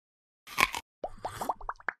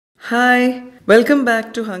Hi, welcome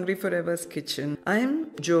back to Hungry Forever's kitchen.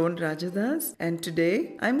 I'm Joan Rajadas and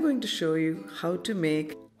today I'm going to show you how to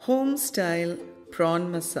make home-style prawn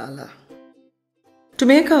masala. To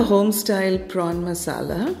make our home-style prawn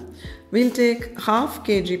masala, we'll take half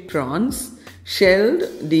kg prawns, shelled,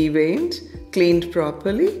 deveined, cleaned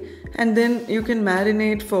properly, and then you can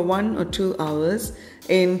marinate for 1 or 2 hours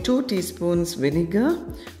in 2 teaspoons vinegar,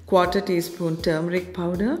 quarter teaspoon turmeric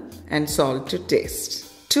powder and salt to taste.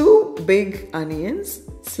 2 big onions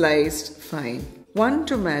sliced fine, 1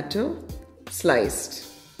 tomato sliced,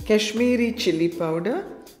 Kashmiri chili powder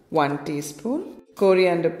 1 teaspoon,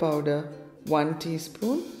 coriander powder 1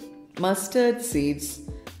 teaspoon, mustard seeds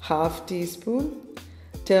half teaspoon,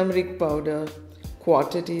 turmeric powder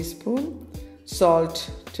quarter teaspoon, salt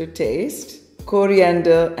to taste,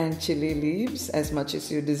 coriander and chili leaves as much as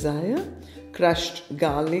you desire, crushed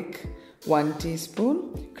garlic 1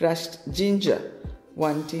 teaspoon, crushed ginger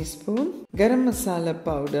 1 teaspoon, garam masala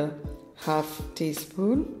powder half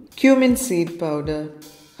teaspoon, cumin seed powder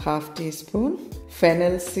half teaspoon,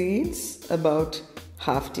 fennel seeds about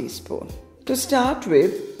half teaspoon. To start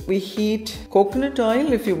with, we heat coconut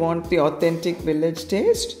oil if you want the authentic village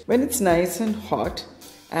taste. When it's nice and hot,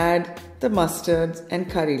 add the mustards and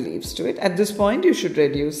curry leaves to it. At this point, you should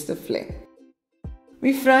reduce the flame.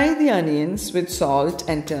 We fry the onions with salt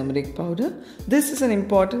and turmeric powder. This is an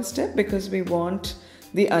important step because we want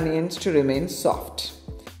the onions to remain soft.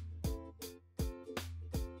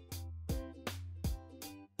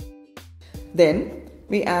 Then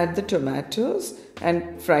we add the tomatoes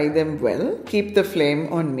and fry them well. Keep the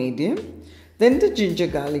flame on medium. Then the ginger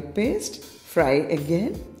garlic paste, fry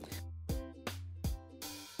again.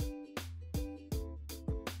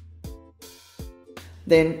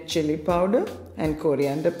 Then chili powder and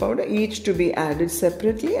coriander powder, each to be added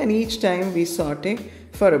separately, and each time we saute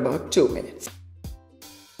for about 2 minutes.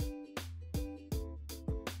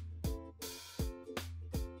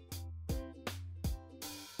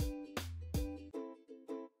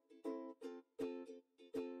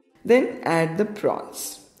 Then add the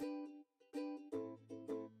prawns.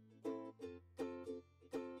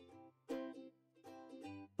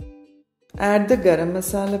 Add the garam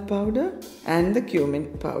masala powder and the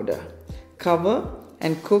cumin powder. Cover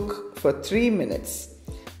and cook for 3 minutes.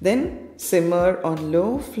 Then simmer on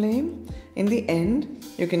low flame. In the end,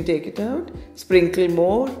 you can take it out, sprinkle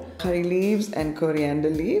more curry leaves and coriander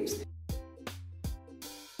leaves.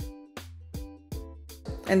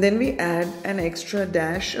 And then we add an extra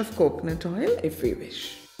dash of coconut oil if we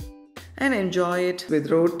wish. And enjoy it with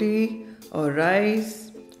roti or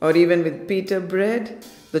rice or even with pita bread.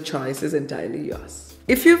 The choice is entirely yours.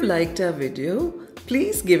 If you've liked our video,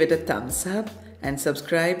 please give it a thumbs up and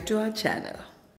subscribe to our channel.